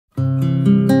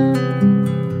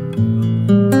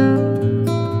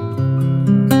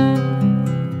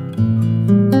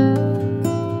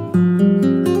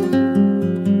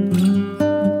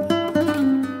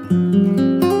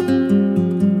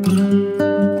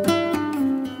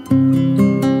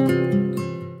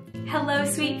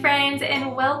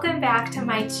welcome back to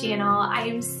my channel. I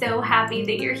am so happy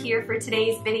that you're here for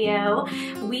today's video.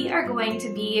 We are going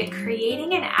to be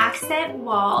creating an accent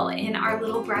wall in our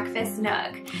little breakfast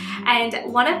nook.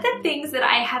 And one of the things that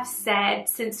I have said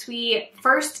since we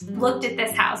first looked at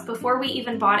this house, before we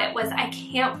even bought it, was I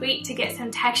can't wait to get some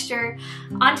texture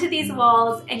onto these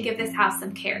walls and give this house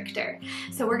some character.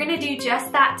 So we're gonna do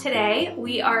just that today.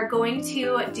 We are going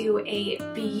to do a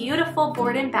beautiful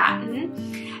board and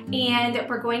batten, and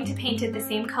we're going to paint it the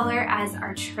same color as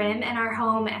our trim in our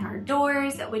home and our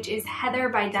doors, which is Heather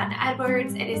by Dunn.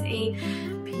 It is a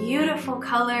beautiful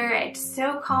color. It's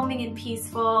so calming and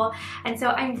peaceful. And so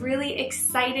I'm really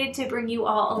excited to bring you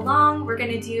all along. We're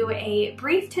going to do a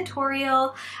brief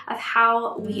tutorial of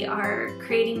how we are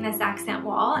creating this accent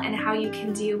wall and how you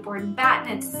can do board and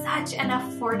batten. It's such an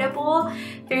affordable,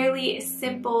 fairly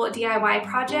simple DIY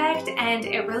project, and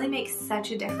it really makes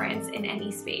such a difference in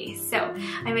any space. So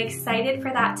I'm excited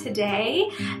for that today.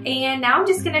 And now I'm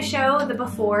just going to show the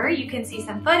before. You can see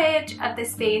some footage of the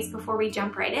space before we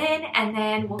jump right in, and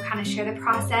then we'll kind of share the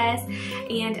process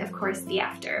and of course the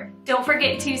after. Don't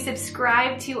forget to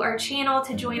subscribe to our channel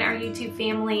to join our YouTube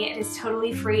family. It is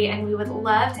totally free, and we would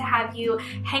love to have you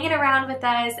hanging around with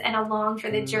us and along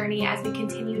for the journey as we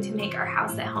continue to make our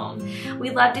house at home. We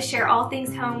love to share all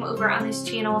things home over on this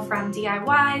channel, from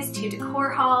DIYs to decor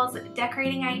hauls,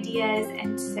 decorating ideas,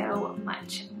 and so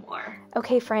much more.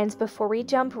 Okay friends, before we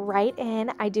jump right in,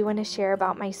 I do want to share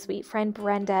about my sweet friend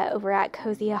Brenda over at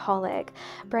Cozyaholic.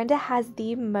 Brenda has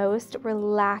the most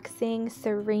relaxing,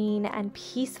 serene, and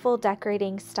peaceful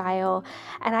decorating style,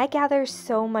 and I gather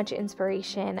so much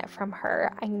inspiration from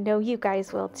her. I know you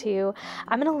guys will too.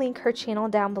 I'm going to link her channel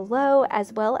down below,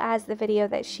 as well as the video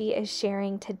that she is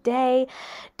sharing today.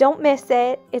 Don't miss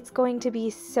it. It's going to be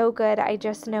so good. I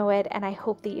just know it, and I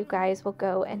hope that you guys will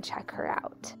go and check her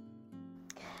out.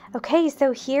 Okay,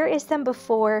 so here is some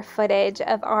before footage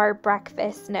of our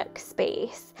breakfast nook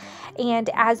space. And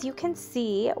as you can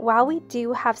see, while we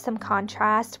do have some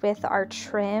contrast with our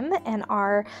trim and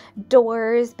our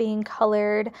doors being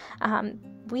colored,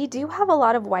 we do have a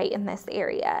lot of white in this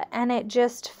area, and it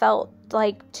just felt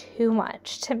like too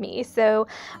much to me. So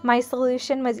my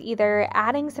solution was either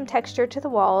adding some texture to the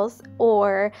walls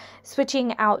or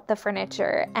switching out the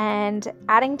furniture. And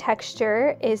adding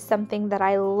texture is something that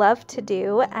I love to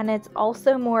do, and it's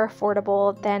also more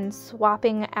affordable than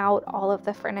swapping out all of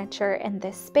the furniture in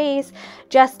this space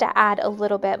just to add a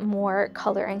little bit more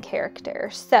color and character.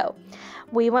 So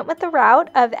we went with the route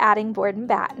of adding board and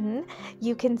batten.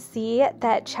 You can see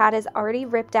that Chad has already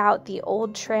ripped out the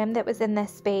old trim that was in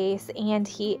this space, and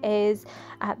he is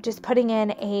just putting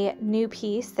in a new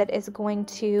piece that is going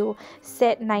to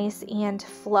sit nice and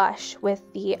flush with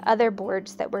the other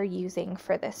boards that we're using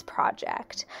for this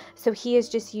project. So he is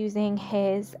just using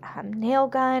his nail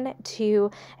gun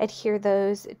to adhere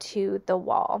those to the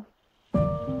wall.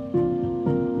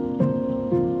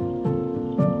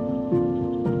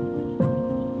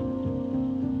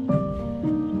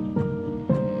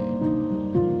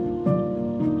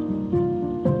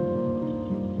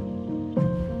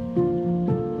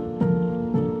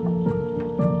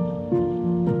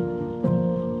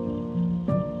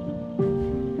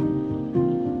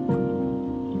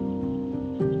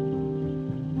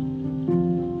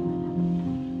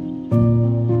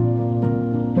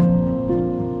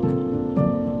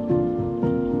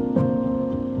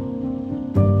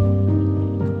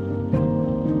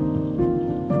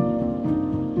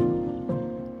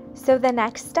 So the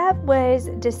next step was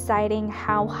deciding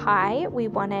how high we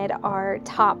wanted our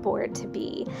top board to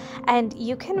be. And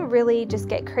you can really just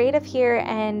get creative here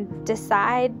and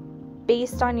decide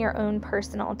based on your own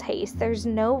personal taste. There's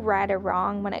no right or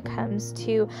wrong when it comes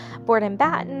to board and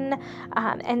batten.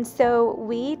 And so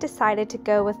we decided to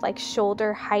go with like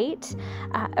shoulder height.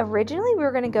 Originally we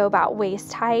were going to go about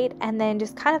waist height, and then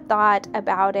just kind of thought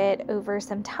about it over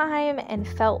some time and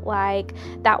felt like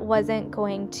that wasn't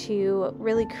going to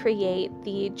really create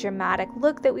the dramatic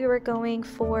look that we were going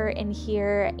for in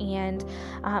here, and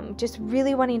just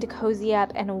really wanting to cozy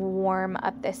up and warm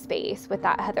up this space with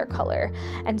that heather color.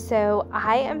 And so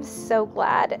I am so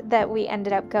glad that we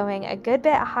ended up going a good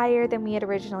bit higher than we had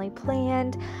originally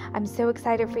planned. I'm so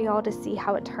excited for y'all to see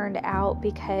how it turned out,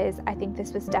 because I think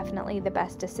this was definitely the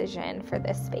best decision for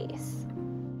this space.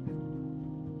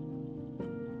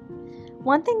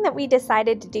 One thing that we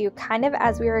decided to do kind of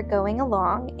as we were going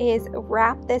along is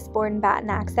wrap this board and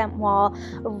batten accent wall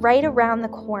right around the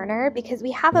corner, because we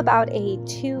have about a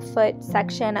 2-foot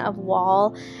section of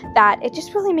wall that it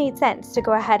just really made sense to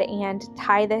go ahead and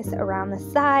tie this around the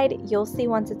side. You'll see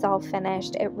once it's all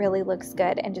finished, it really looks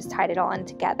good, and just tied it all in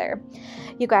together.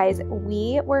 You guys,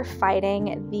 we were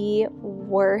fighting the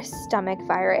worst stomach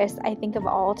virus I think of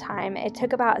all time. It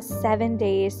took about 7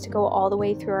 days to go all the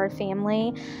way through our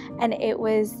family, and it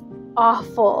was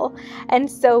awful. And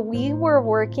so we were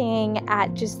working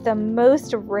at just the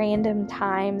most random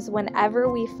times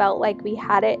whenever we felt like we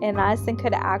had it in us and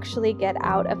could actually get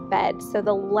out of bed. So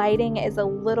the lighting is a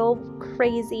little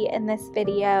crazy in this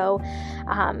video,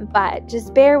 but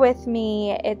just bear with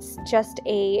me. It's just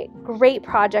a great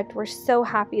project. We're so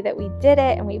happy that we did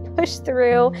it and we pushed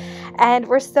through, and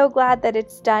we're so glad that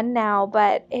it's done now.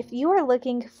 But if you are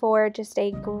looking for just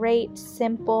a great,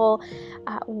 simple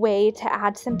way to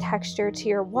add some texture to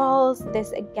your walls,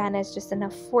 this again is just an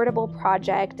affordable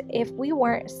project. If we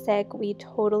weren't sick, we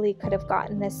totally could have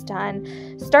gotten this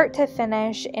done start to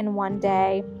finish in one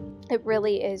day. It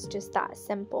really is just that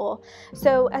simple.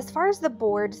 So as far as the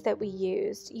boards that we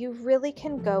used, you really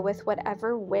can go with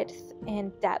whatever width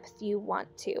and depth you want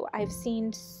to. I've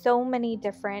seen so many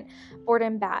different board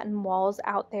and batten walls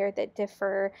out there that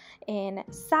differ in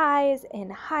size, in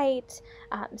height.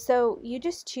 So you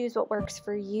just choose what works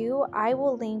for you. I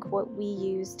will link what we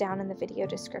use down in the video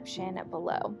description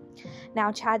below.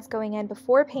 Now Chad's going in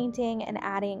before painting and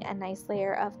adding a nice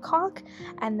layer of caulk,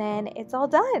 and then it's all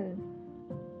done.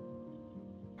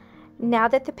 Now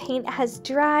that the paint has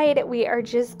dried, we are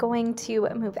just going to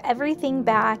move everything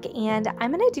back, and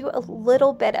I'm going to do a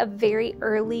little bit of very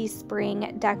early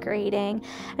spring decorating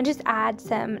and just add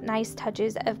some nice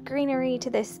touches of greenery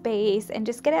to this space and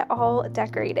just get it all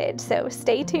decorated. So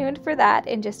stay tuned for that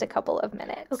in just a couple of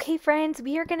minutes. Okay friends,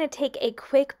 we are going to take a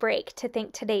quick break to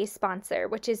thank today's sponsor,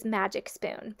 which is Magic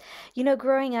Spoon. You know,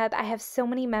 growing up, I have so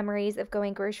many memories of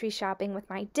going grocery shopping with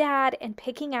my dad and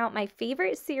picking out my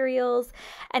favorite cereals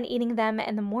and eating them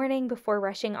in the morning before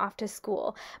rushing off to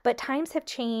school. But times have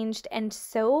changed, and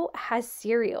so has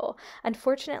cereal.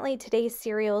 Unfortunately, today's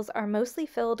cereals are mostly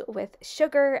filled with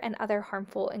sugar and other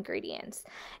harmful ingredients.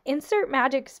 Insert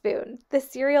Magic Spoon, the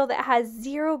cereal that has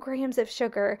 0 grams of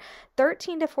sugar,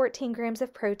 13 to 14 grams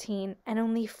of protein, and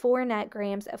only 4 net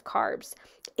grams of carbs,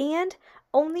 and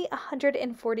only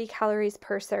 140 calories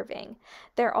per serving.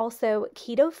 They're also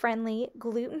keto-friendly,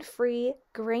 gluten-free,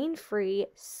 grain-free,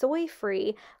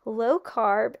 soy-free,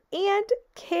 low-carb, and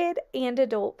kid and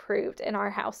adult approved in our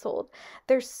household.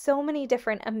 There's so many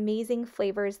different amazing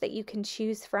flavors that you can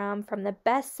choose from the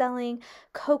best-selling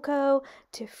cocoa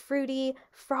to fruity,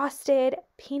 frosted,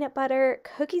 peanut butter,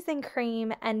 cookies and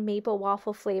cream, and maple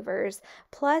waffle flavors,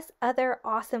 plus other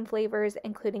awesome flavors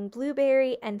including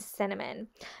blueberry and cinnamon.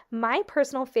 My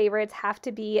personal favorites have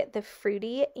to be the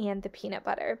fruity and the peanut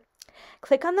butter.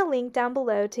 Click on the link down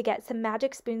below to get some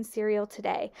Magic Spoon cereal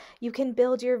today. You can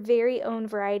build your very own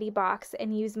variety box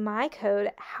and use my code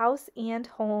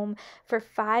HOUSEHOLM for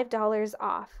 $5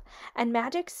 off. And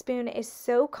Magic Spoon is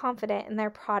so confident in their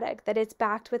product that it's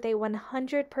backed with a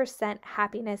 100%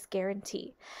 happiness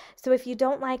guarantee. So if you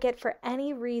don't like it for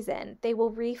any reason, they will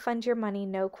refund your money,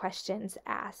 no questions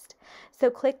asked. So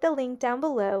click the link down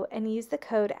below and use the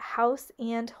code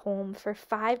HOUSEHOLM for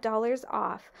 $5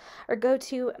 off, or go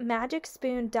to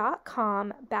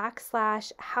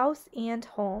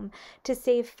magicspoon.com/houseandhome to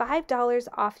save $5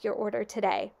 off your order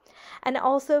today. And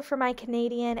also for my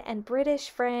Canadian and British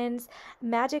friends,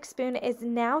 Magic Spoon is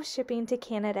now shipping to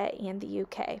Canada and the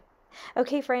UK.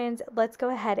 Okay friends, let's go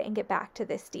ahead and get back to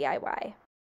this DIY.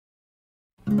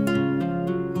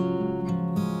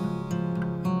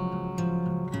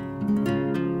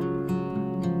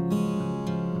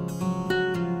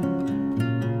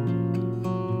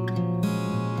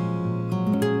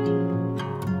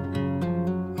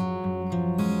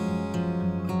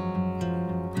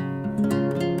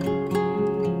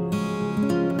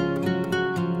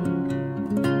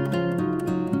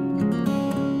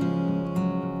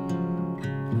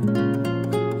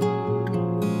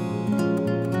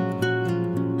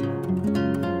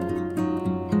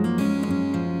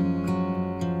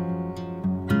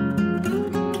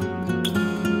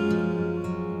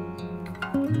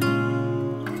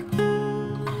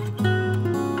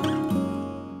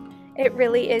 It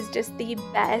really is just the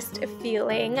best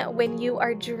feeling when you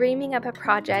are dreaming up a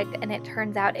project and it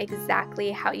turns out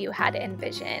exactly how you had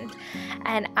envisioned.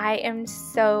 And I am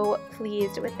so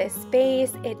pleased with this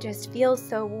space. It just feels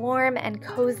so warm and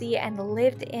cozy and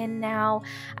lived in now.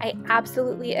 I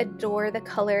absolutely adore the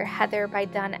color Heather by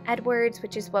Dunn,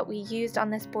 which is what we used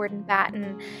on this board in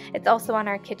Batten. It's also on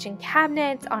our kitchen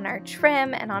cabinets, on our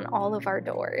trim, and on all of our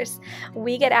doors.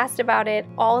 We get asked about it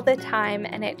all the time,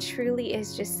 and it truly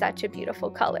is just such a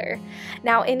beautiful color.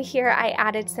 Now in here I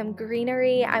added some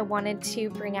greenery. I wanted to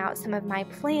bring out some of my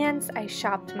plants. I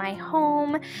shopped my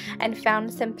home and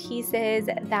found some pieces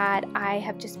that I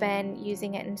have just been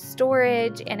using it in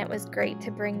storage, and it was great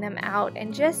to bring them out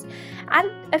and just add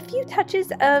a few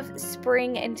touches of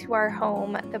spring into our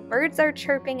home. The birds are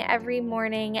chirping every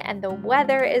morning and the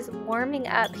weather is warming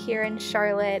up here in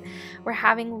Charlotte. We're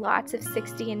having lots of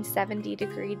 60 and 70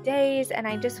 degree days, and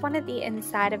I just wanted the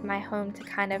inside of my home to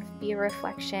kind of be a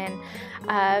reflection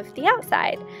of the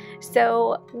outside.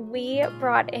 So we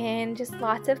brought in just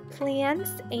lots of plants,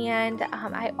 and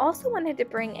I also wanted to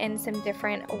bring in some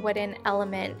different wooden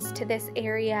elements to this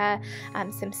area.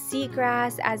 Some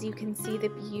seagrass, as you can see, the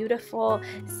beautiful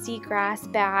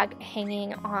seagrass bag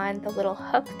hanging on the little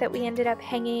hook that we ended up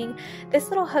hanging. This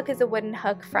little hook is a wooden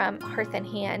hook from Hearth and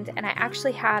Hand, and I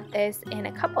actually have this in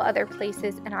a couple other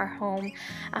places in our home,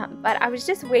 but I was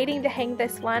just waiting to hang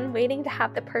this one, waiting to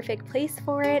have the perfect place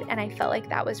for it, and I felt like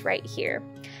that was right here.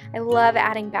 I love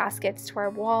adding baskets to our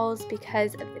walls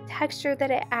because of the texture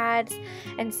that it adds,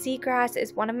 and seagrass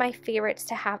is one of my favorites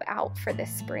to have out for the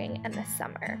spring and the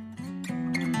summer.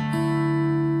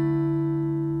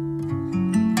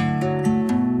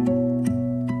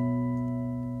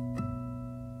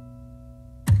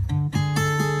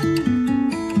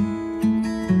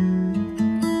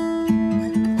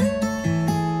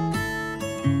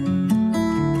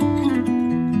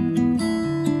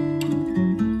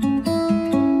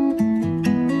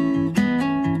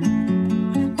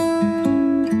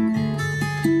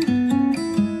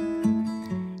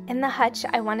 Hutch,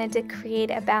 I wanted to create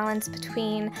a balance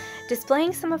between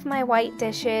displaying some of my white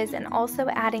dishes and also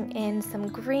adding in some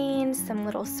greens, some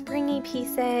little springy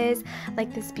pieces,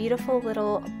 like this beautiful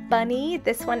little bunny.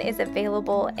 This one is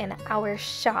available in our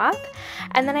shop.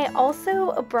 And then I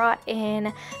also brought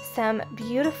in some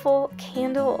beautiful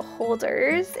candle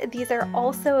holders. These are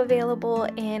also available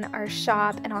in our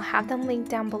shop, and I'll have them linked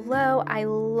down below. I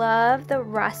love the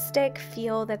rustic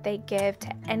feel that they give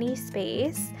to any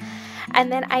space. And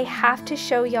then I have to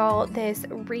show y'all this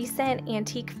recent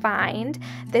antique find.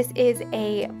 This is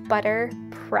a butter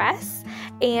press,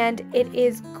 and it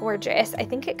is gorgeous. I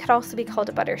think it could also be called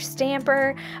a butter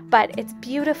stamper, but it's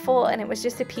beautiful, and it was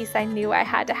just a piece I knew I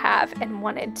had to have and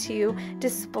wanted to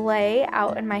display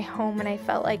out in my home, and I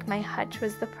felt like my hutch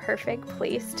was the perfect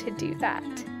place to do that.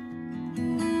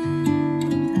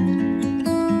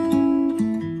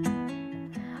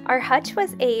 Our hutch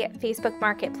was a Facebook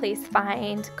Marketplace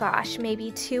find, gosh,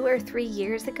 maybe 2 or 3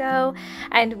 years ago,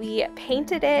 and we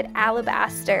painted it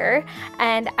alabaster,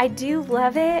 and I do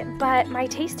love it, but my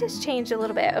taste has changed a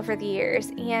little bit over the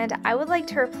years, and I would like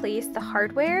to replace the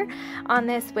hardware on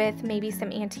this with maybe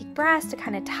some antique brass to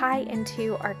kind of tie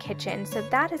into our kitchen. So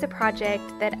that is a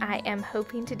project that I am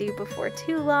hoping to do before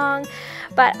too long,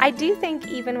 but I do think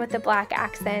even with the black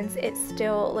accents, it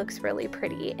still looks really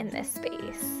pretty in this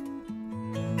space.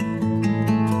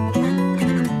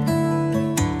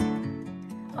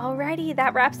 Alrighty,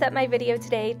 that wraps up my video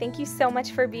today. Thank you so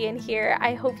much for being here.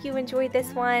 I hope you enjoyed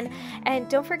this one, and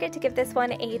don't forget to give this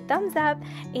one a thumbs up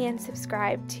and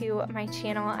subscribe to my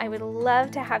channel. I would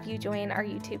love to have you join our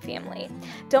YouTube family.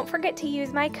 Don't forget to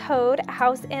use my code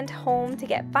House Holm to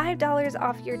get $5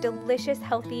 off your delicious,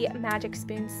 healthy Magic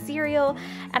Spoon cereal,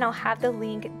 and I'll have the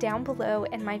link down below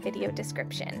in my video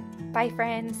description. Bye,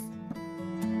 friends.